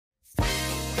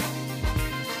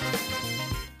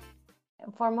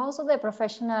For most of the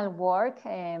professional work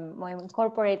in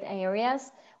corporate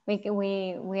areas,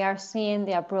 we are seeing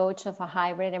the approach of a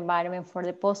hybrid environment for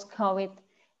the post-COVID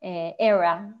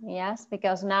era, yes,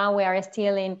 because now we are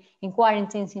still in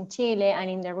quarantines in Chile and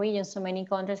in the region. So many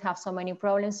countries have so many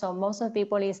problems. So most of the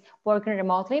people is working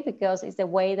remotely because it's the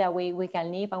way that we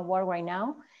can live and work right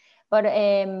now. But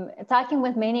talking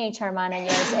with many HR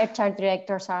managers, HR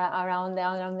directors around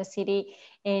the city,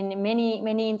 in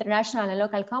many international and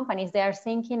local companies, they are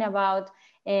thinking about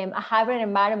a hybrid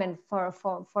environment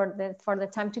for the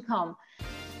time to come.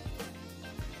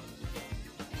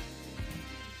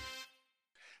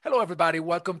 Hello, everybody.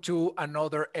 Welcome to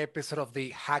another episode of the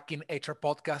Hacking HR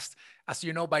podcast. As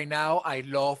you know by now, I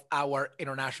love our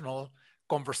international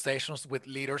conversations with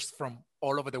leaders from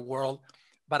all over the world,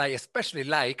 but I especially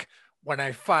like when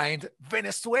I find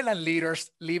Venezuelan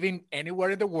leaders living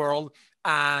anywhere in the world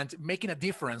and making a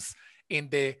difference in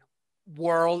the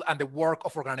world and the work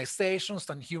of organizations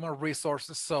and human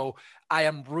resources. So I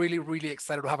am really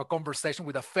excited to have a conversation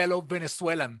with a fellow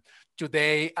Venezuelan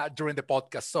today during the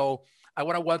podcast. So I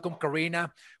want to welcome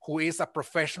Karina, who is a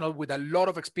professional with a lot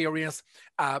of experience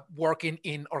working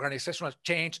in organizational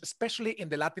change, especially in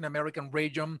the Latin American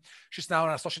region. She's now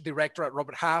an associate director at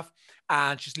Robert Half,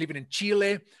 and she's living in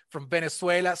Chile from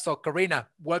Venezuela. So Karina,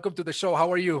 welcome to the show.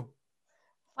 How are you?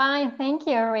 Fine, thank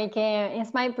you, Enrique.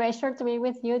 It's my pleasure to be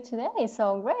with you today.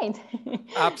 So great.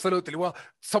 Absolutely. Well,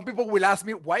 some people will ask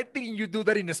me, why didn't you do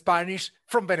that in Spanish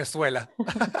from Venezuela?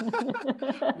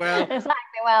 Well,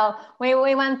 exactly. Well, we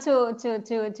want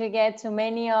to get to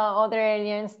many other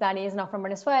aliens that is not from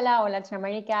Venezuela or Latin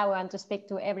America. We want to speak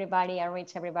to everybody and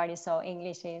reach everybody. So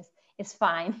English is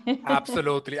fine.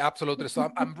 Absolutely.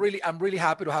 So I'm really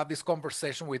happy to have this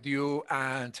conversation with you.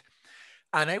 And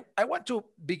I want to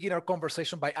begin our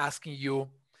conversation by asking you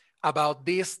about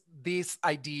this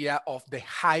idea of the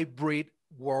hybrid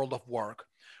world of work,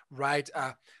 right?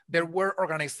 There were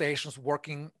organizations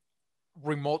working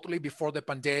remotely before the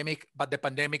pandemic, but the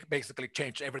pandemic basically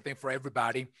changed everything for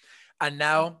everybody. And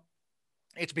now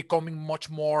it's becoming much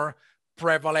more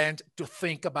prevalent to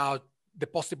think about the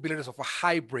possibilities of a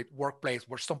hybrid workplace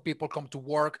where some people come to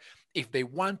work if they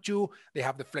want to, they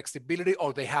have the flexibility,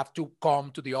 or they have to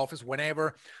come to the office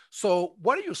whenever. So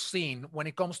what are you seeing when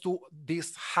it comes to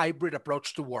this hybrid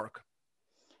approach to work?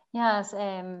 Yes,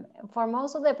 for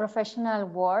most of the professional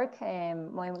work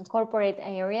in corporate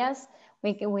areas,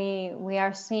 we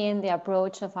are seeing the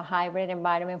approach of a hybrid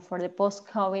environment for the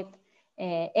post-COVID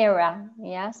era,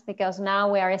 yes, because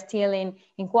now we are still in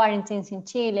quarantines in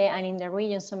Chile and in the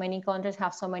region. So many countries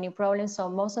have so many problems. So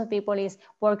most of the people is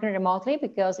working remotely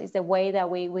because it's the way that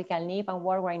we can live and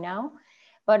work right now.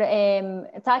 But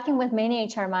talking with many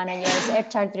HR managers,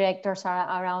 HR directors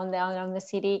around the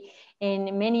city,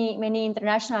 in many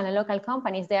international and local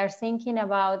companies, they are thinking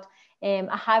about a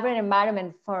hybrid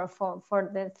environment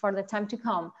for the time to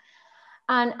come.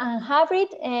 And hybrid,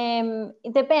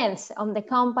 it depends on the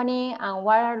company and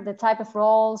what are the type of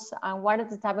roles and what is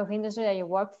the type of industry that you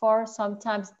work for.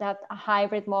 Sometimes that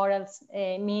hybrid models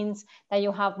means that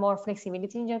you have more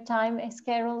flexibility in your time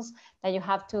schedules, that you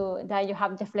have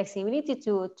the flexibility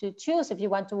to choose if you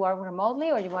want to work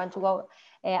remotely or you want to go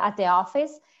at the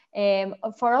office.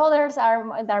 For others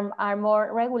are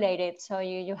more regulated. So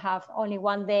you have only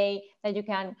one day that you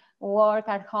can work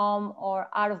at home or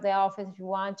out of the office if you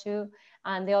want to.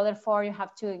 And the other 4, you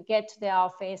have to get to the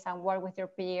office and work with your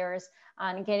peers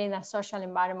and get in a social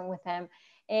environment with them.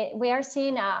 We are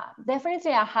seeing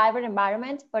definitely a hybrid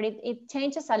environment, but it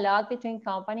changes a lot between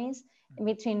companies,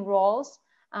 between roles,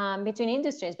 between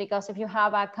industries. Because if you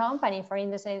have a company, for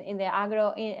instance, in the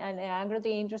agro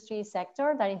industry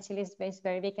sector, that in Chile is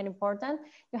very big and important,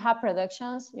 you have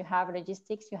productions, you have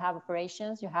logistics, you have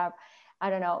operations, you have,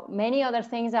 I don't know, many other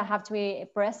things that have to be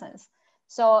present.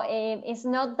 So it's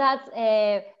not that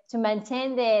to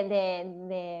maintain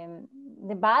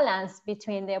the balance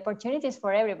between the opportunities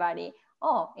for everybody.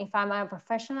 Oh, if I'm a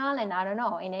professional and I don't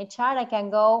know, in HR, I can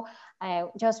go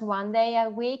just one day a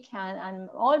week and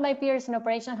all my peers in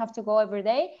operation have to go every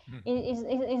day.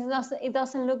 It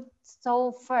doesn't look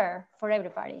so fair for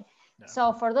everybody. Yeah.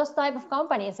 So for those type of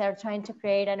companies, they're trying to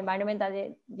create an environment that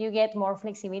you get more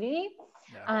flexibility.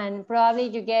 Yeah. And probably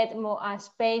you get more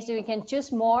space, you can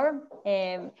choose more.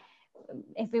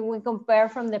 If we compare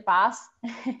from the past,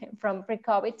 from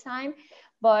pre-COVID time.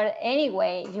 But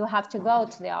anyway, you have to go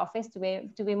to the office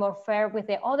to be more fair with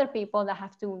the other people that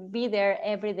have to be there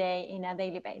every day in a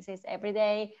daily basis, every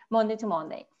day, Monday to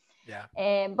Monday. Yeah.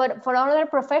 But for other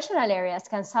professional areas,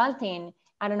 consulting,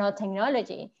 I don't know,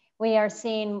 technology, we are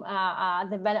seeing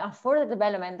a further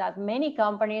development that many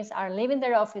companies are leaving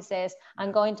their offices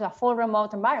and going to a full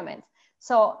remote environment.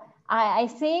 So I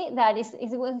see that it's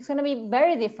going to be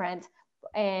very different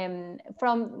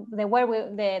from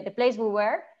the place we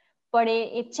were, but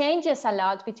it changes a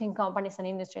lot between companies and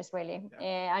industries, really.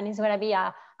 Yeah. And it's going to be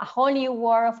a whole new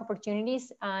world of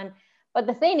opportunities. But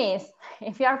the thing is,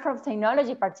 if you are from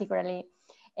technology particularly,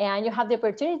 and you have the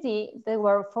opportunity to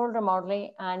work full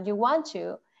remotely and you want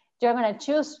to, you're going to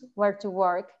choose where to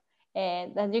work,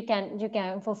 and then you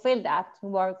can fulfill that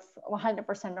work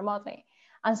 100% remotely.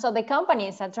 And so the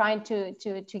companies are trying to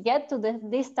get to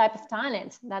this type of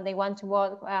talent that they want to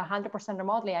work 100%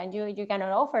 remotely, and you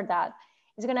cannot offer that.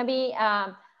 It's gonna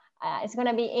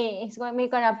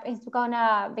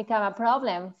become a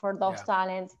problem for those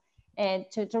talents,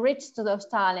 to reach to those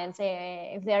talents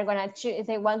if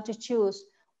they want to choose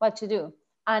what to do.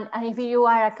 And if you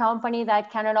are a company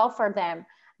that cannot offer them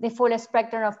the full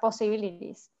spectrum of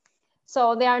possibilities.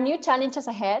 So there are new challenges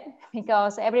ahead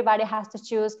because everybody has to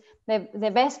choose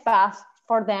the best path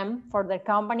for them, for their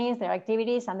companies, their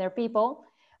activities, and their people.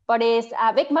 But it's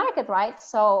a big market, right?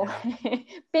 So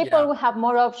people will have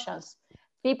more options.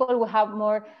 People will have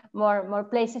more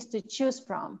places to choose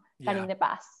from than in the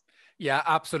past. Yeah,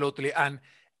 absolutely. And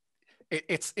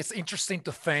it's interesting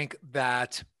to think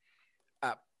that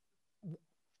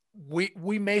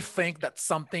we may think that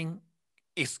something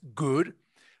is good,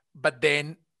 but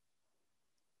then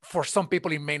for some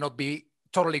people, it may not be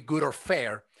totally good or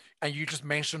fair. And you just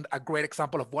mentioned a great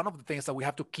example of one of the things that we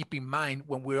have to keep in mind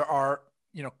when we are,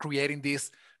 creating this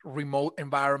remote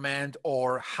environment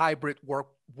or hybrid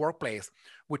workplace,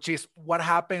 which is what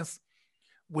happens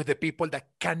with the people that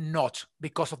cannot,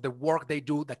 because of the work they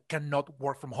do, that cannot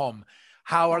work from home.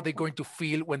 How are they going to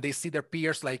feel when they see their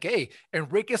peers like, hey,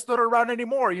 Enrique's not around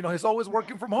anymore, he's always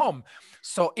working from home.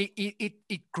 So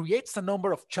it creates a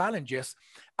number of challenges.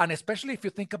 And especially if you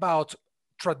think about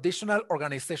traditional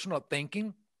organizational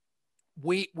thinking,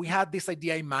 we had this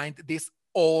idea in mind, this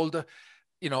old,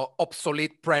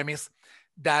 obsolete premise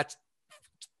that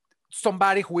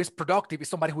somebody who is productive is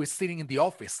somebody who is sitting in the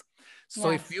office. So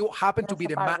if you happen to be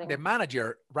the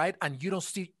manager, right, and you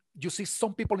see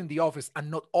some people in the office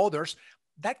and not others,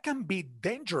 that can be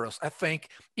dangerous, I think,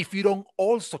 if you don't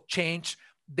also change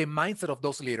the mindset of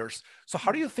those leaders. So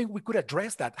how do you think we could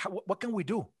address that? What can we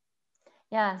do?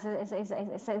 Yeah,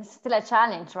 it's still a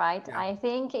challenge, right? Yeah. I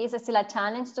think it's still a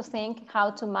challenge to think how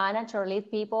to manage or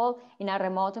lead people in a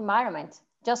remote environment,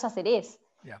 just as it is.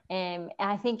 Yeah. And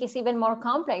I think it's even more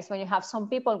complex when you have some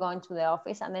people going to the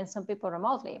office and then some people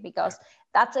remotely, because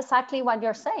that's exactly what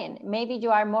you're saying. Maybe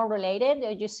you are more related,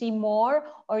 or you see more,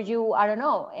 or you, I don't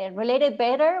know, related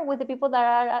better with the people that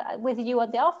are with you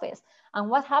at the office. And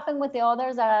what happened with the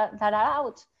others that are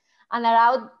out? And are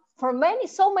out for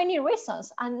so many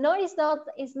reasons. And no, it's not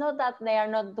that they are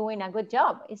not doing a good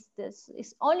job.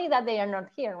 It's only that they are not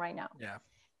here right now. Yeah.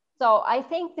 So I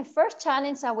think the first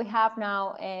challenge that we have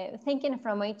now, thinking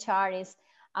from HR, is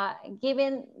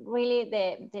giving really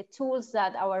the tools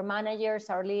that our managers,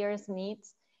 our leaders need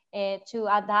to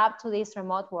adapt to this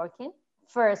remote working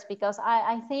first, because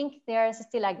I think there's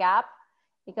still a gap,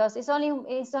 because it's only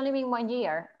been 1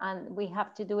 year and we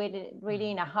have to do it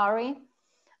really in a hurry.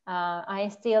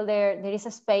 There is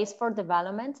a space for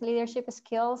development, leadership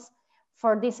skills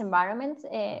for this environment.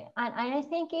 And I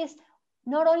think it's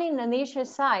not only in the leadership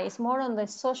side, it's more on the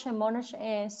social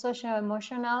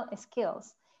emotional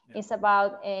skills. Yeah. It's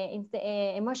about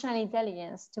emotional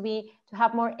intelligence, to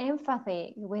have more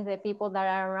empathy with the people that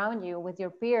are around you, with your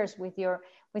peers, with your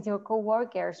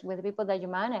co-workers, with the people that you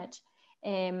manage.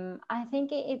 I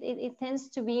think it tends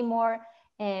to be more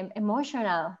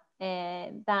emotional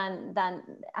than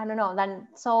I don't know, than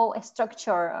so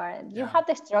structured. You have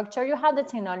the structure, you have the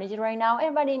technology right now.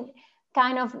 Everybody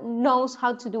kind of knows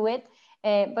how to do it.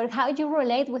 But how you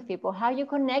relate with people, how you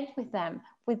connect with them,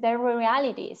 with their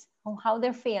realities, on how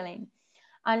they're feeling.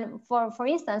 And for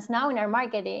instance, now in our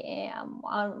market,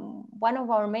 one of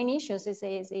our main issues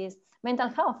is mental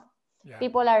health. Yeah.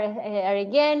 People are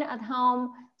again at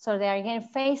home, so they are again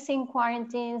facing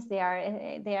quarantines. They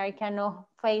are cannot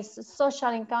face social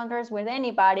encounters with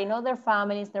anybody, not their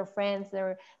families, their friends,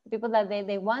 the people that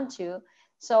they want to.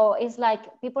 So it's like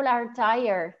people are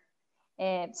tired.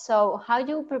 So how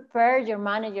do you prepare your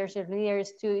managers, your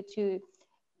leaders to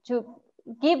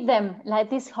give them like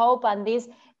this hope and this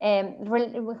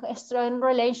strong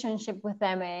relationship with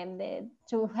them, and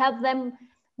to help them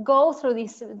go through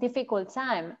this difficult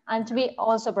time, and to be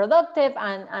also productive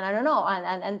and I don't know,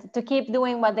 and to keep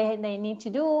doing what they need to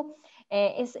do?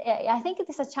 I think it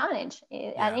is a challenge,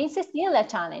 and it's still a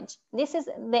challenge. This is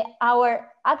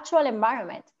our actual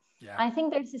environment. I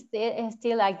think there's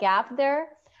still a gap there.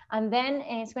 And then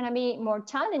it's going to be more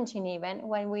challenging even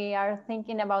when we are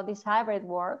thinking about this hybrid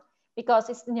work, because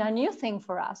it's a new thing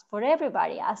for us, for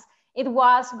everybody. As it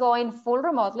was going full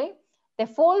remotely, the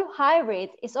full hybrid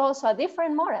is also a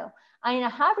different model. And in a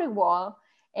hybrid world,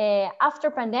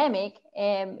 after pandemic,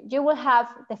 you will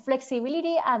have the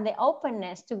flexibility and the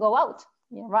openness to go out,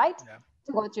 right? Yeah.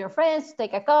 To go to your friends, to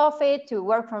take a coffee, to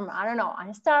work from, I don't know,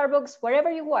 on Starbucks,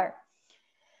 wherever you were.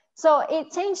 So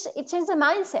it changed the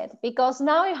mindset, because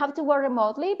now you have to work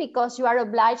remotely because you are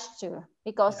obliged to,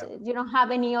 because you don't have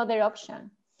any other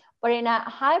option. But in a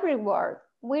hybrid world,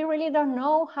 we really don't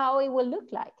know how it will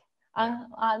look like.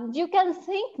 And you can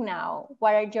think now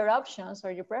what are your options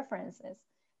or your preferences,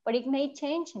 but it may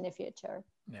change in the future.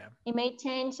 Yeah. It may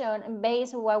change on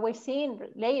based on what we're seeing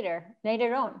later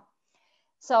on.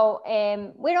 So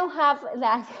we don't have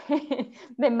like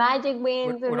the magic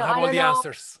win to We know. don't have I all don't the know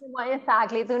answers. what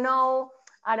exactly to know.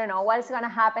 I don't know what's going to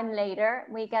happen later.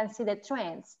 We can see the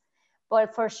trends,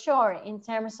 but for sure, in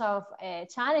terms of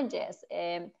challenges,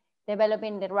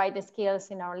 developing the right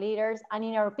skills in our leaders and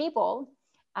in our people,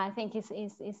 I think is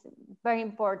very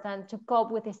important to cope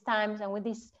with these times and with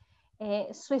these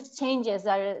swift changes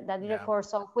that occur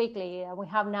so quickly. We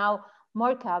have now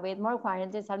more COVID, more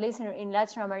quarantines, at least in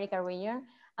Latin America region.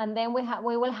 And then we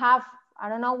will have, I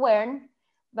don't know when,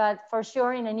 but for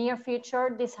sure in the near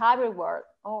future, this hybrid world.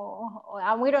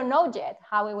 And we don't know yet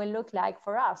how it will look like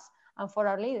for us and for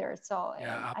our leaders. So I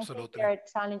think Absolutely. there are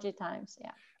challenging times.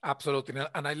 Yeah. Absolutely.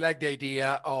 And I like the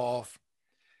idea of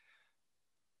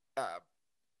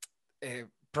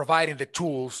providing the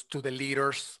tools to the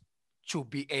leaders to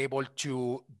be able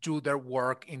to do their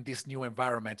work in this new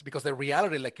environment. Because the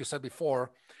reality, like you said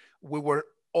before, we were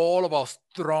all of us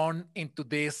thrown into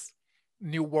this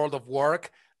new world of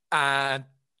work, and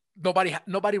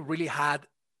nobody really had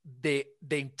the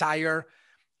entire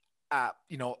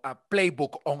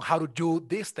playbook on how to do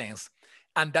these things.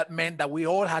 And that meant that we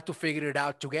all had to figure it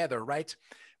out together, right?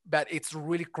 But it's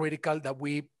really critical that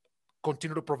we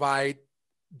continue to provide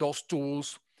those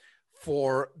tools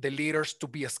for the leaders to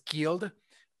be skilled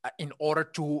in order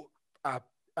to uh,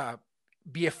 uh,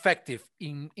 be effective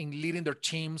in leading their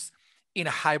teams in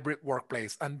a hybrid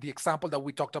workplace. And the example that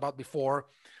we talked about before,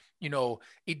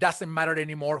 it doesn't matter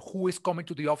anymore who is coming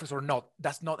to the office or not.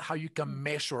 That's not how you can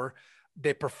measure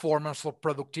the performance or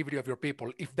productivity of your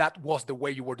people, if that was the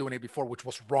way you were doing it before, which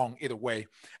was wrong either way.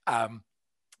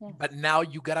 But now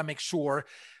you got to make sure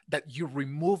that you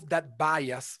remove that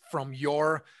bias from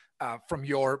your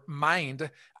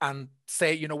mind and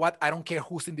say, you know what, I don't care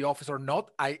who's in the office or not.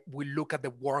 I will look at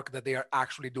the work that they are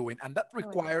actually doing. And that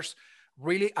requires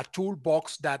really a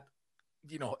toolbox that,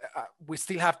 we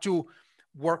still have to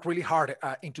work really hard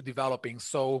into developing.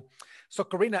 So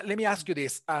Karina, let me ask you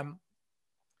this.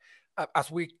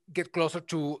 As we get closer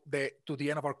to the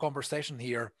end of our conversation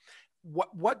here,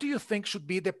 what do you think should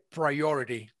be the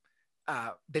priority,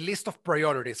 the list of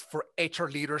priorities for HR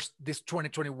leaders this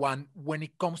 2021 when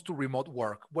it comes to remote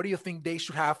work? What do you think they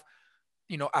should have,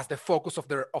 as the focus of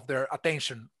their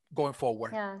attention going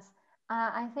forward? Yes.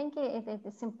 I think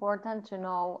it's important to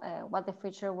know what the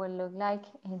future will look like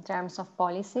in terms of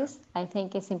policies. I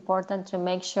think it's important to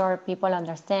make sure people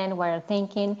understand what they're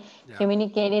thinking,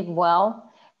 communicate it well,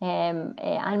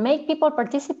 and make people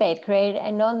participate, create,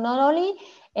 and not only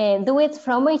do it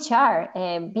from HR,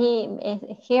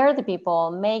 hear the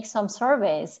people, make some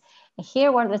surveys,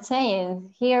 hear what they're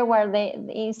saying, hear what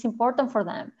it's important for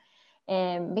them.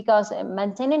 Because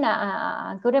maintaining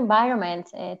a good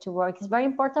environment to work is very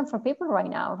important for people right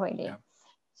now, really. Yeah.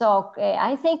 So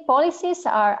I think policies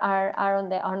are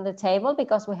on the table,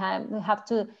 because we have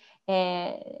to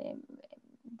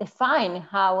define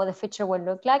how the future will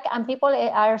look like, and people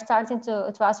are starting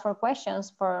to ask for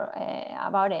questions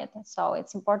about it. So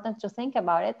it's important to think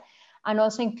about it, and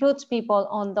also includes people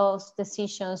on those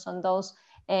decisions, on those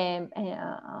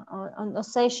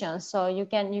sessions, so you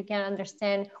can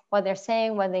understand what they're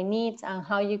saying, what they need, and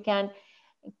how you can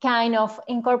kind of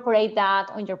incorporate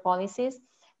that on your policies.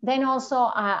 Then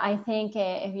also, I think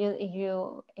if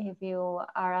you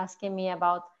are asking me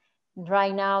about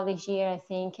right now this year, I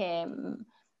think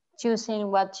choosing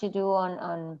what to do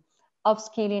on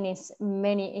upskilling is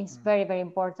very, very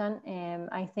important.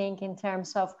 I think in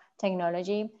terms of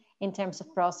technology, in terms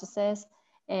of processes,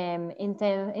 in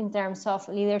terms of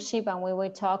leadership, and we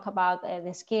will talk about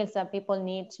the skills that people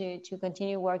need to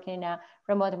continue working in a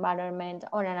remote environment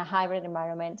or in a hybrid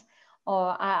environment.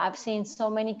 Or I've seen so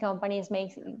many companies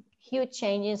make huge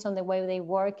changes on the way they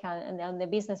work and on the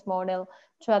business model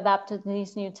to adapt to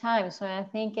these new times. So I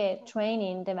think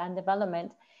training and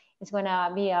development is going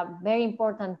to be a very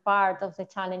important part of the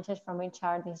challenges from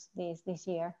HR this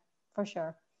year, for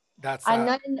sure. That's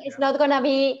it's not going to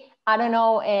be, I don't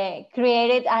know,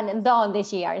 created and done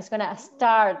this year. It's going to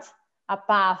start a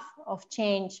path of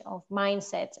change, of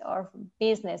mindset, or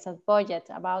business, of budget,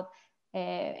 about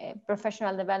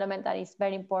professional development that is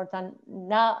very important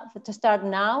now, to start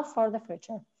now for the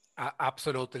future.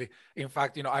 Absolutely. In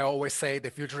fact, I always say the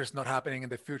future is not happening in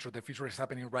the future. The future is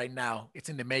happening right now. It's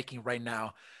in the making right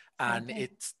now. And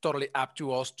it's totally up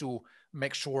to us to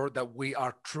make sure that we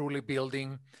are truly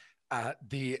building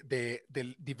the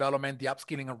development, the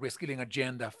upskilling and reskilling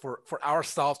agenda for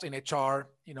ourselves in HR,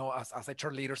 as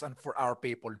HR leaders, and for our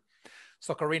people.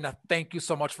 So Karina, thank you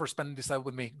so much for spending this time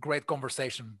with me. Great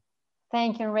conversation.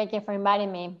 Thank you, Enrique, for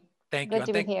inviting me. Thank you. Good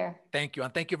to be here. Thank you.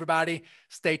 And thank you, everybody.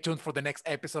 Stay tuned for the next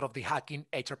episode of the Hacking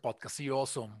HR Podcast. See you all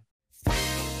soon.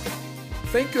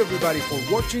 Thank you, everybody, for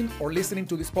watching or listening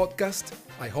to this podcast.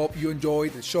 I hope you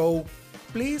enjoyed the show.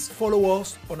 Please follow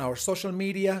us on our social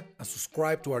media and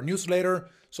subscribe to our newsletter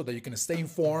so that you can stay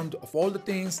informed of all the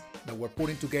things that we're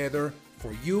putting together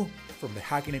for you from the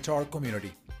Hacking HR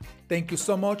community. Thank you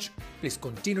so much. Please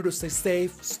continue to stay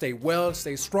safe, stay well,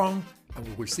 stay strong, and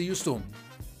we will see you soon.